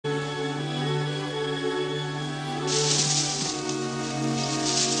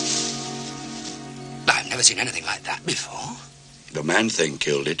never seen anything like that before. The man thing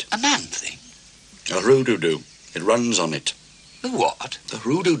killed it. A man thing? A hoodoo-doo. It runs on it. The what? The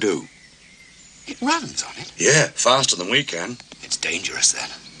hoodoo-doo. It runs on it? Yeah, faster than we can. It's dangerous then.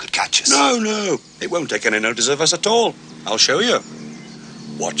 Could catch us. No. It won't take any notice of us at all. I'll show you.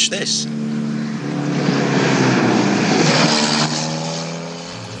 Watch this.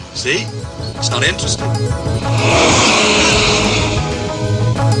 See? It's not interesting.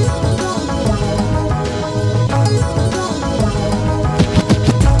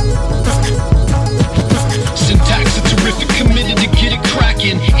 Syntax is terrific, committed to get it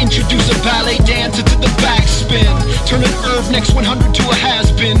cracking. Introduce a ballet dancer to the backspin. Turn an Irv next 100 to a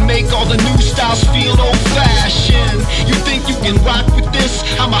has-been. Make all the new styles feel old-fashioned. You think you can rock with this?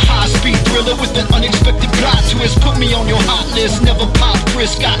 I'm a high-speed thriller with an unexpected plot twist. Put me on your hot list, never pop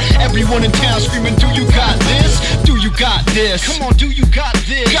Chris. Got everyone in town screaming, do you got this? Do you got this? Come on, do you got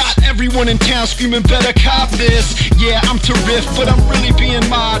this? Got everyone in town screaming, better cop this. Yeah, I'm terrific, but I'm really being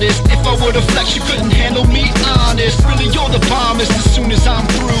modest. If I were to flex, you couldn't handle me honest. Really, you're the bombest as soon as I'm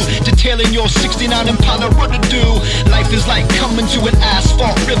through detailing your 69 Impala, what to do. Life is like coming to an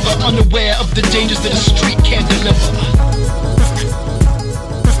asphalt river, unaware of the dangers that a street can't deliver.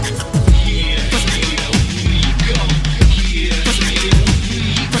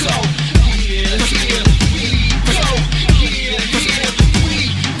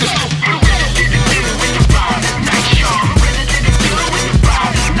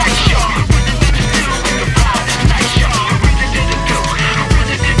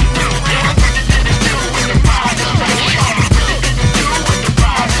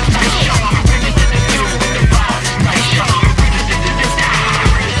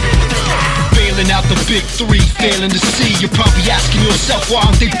 Out the big three, failing to see. You're probably asking yourself, why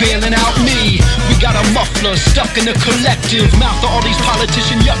aren't they bailing out me? We got a muffler stuck in a collective mouth of all these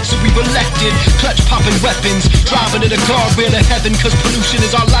politician yucks that we've elected. Clutch popping weapons, driving to the guardrail of heaven, cause pollution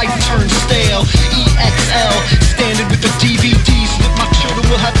is our life turned stale. EXL, standard with the DVD, so that my children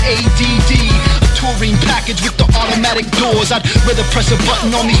will have ADD. A touring package with the automatic doors. I'd rather press a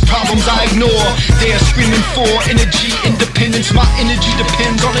button on these problems I ignore. They're screaming for energy independence. My energy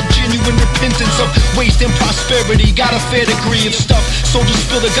depends on a genuine repentance of waste and prosperity. Got a fair degree of stuff, soldiers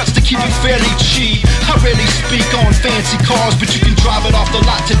spill their guts to keep it fairly cheap. I rarely speak on fancy cars, but you can drive it off the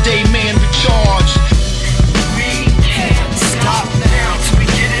lot today, man, recharged. We can't stop now till we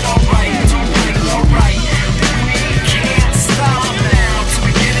get it alright, alright. We can't stop now till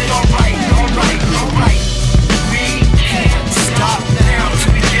we get it alright, alright. We can't stop now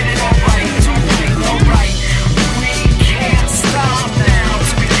till we get it alright, alright. We can't stop now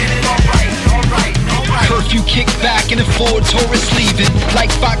till we get it alright, alright. Curfew kick back and a Ford Taurus leaving.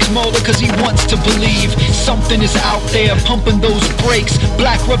 Like Fox Mulder cause he wants to believe something is out there pumping those brakes.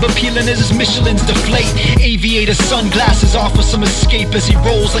 Black rubber peeling as his Michelin's deflate. Aviator sunglasses offer some escape as he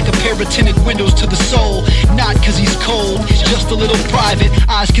rolls like a pair of tinted windows to the soul. Not cause he's cold, just a little private.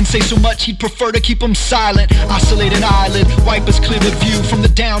 Eyes can say so much he'd prefer to keep them silent. Oscillate an eyelid, wipers clear the view from the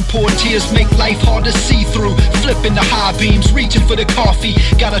downpour. Tears make life hard to see through. Flipping the high beams, reaching for the coffee.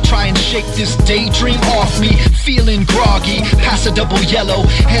 Gotta try and shake this daydream off me. Feeling groggy, past a double yellow.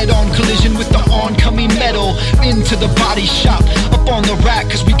 Head-on collision with the oncoming metal. Into the body shop, up on the rack,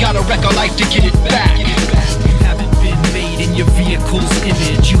 cause we gotta wreck our life to get it back. You haven't been made in your vehicle's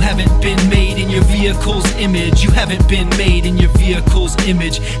image. You haven't been made in your vehicle's image. You haven't been made in your vehicle's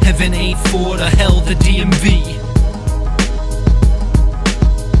image. Heaven ain't for the hell the DMV.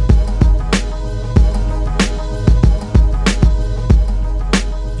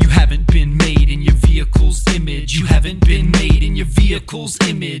 You haven't been made in your vehicle's image. You haven't been made in your vehicle's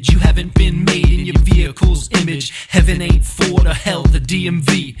image. You haven't been made in your vehicle's image. Heaven ain't for the hell the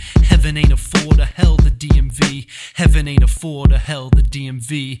DMV. Heaven ain't for the hell the DMV. Heaven ain't for the hell the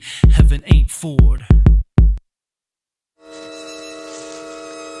DMV. Heaven ain't for the...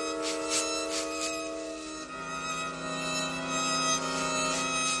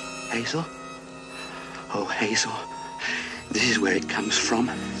 Hazel? Oh, Hazel. This is where it comes from.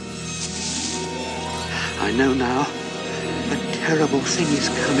 I know now. A terrible thing is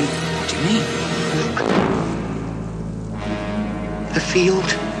coming. What do you mean? Look. The field.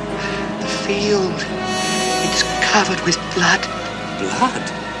 The field. It's covered with blood. Blood?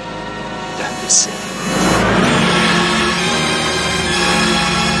 Don't be silly.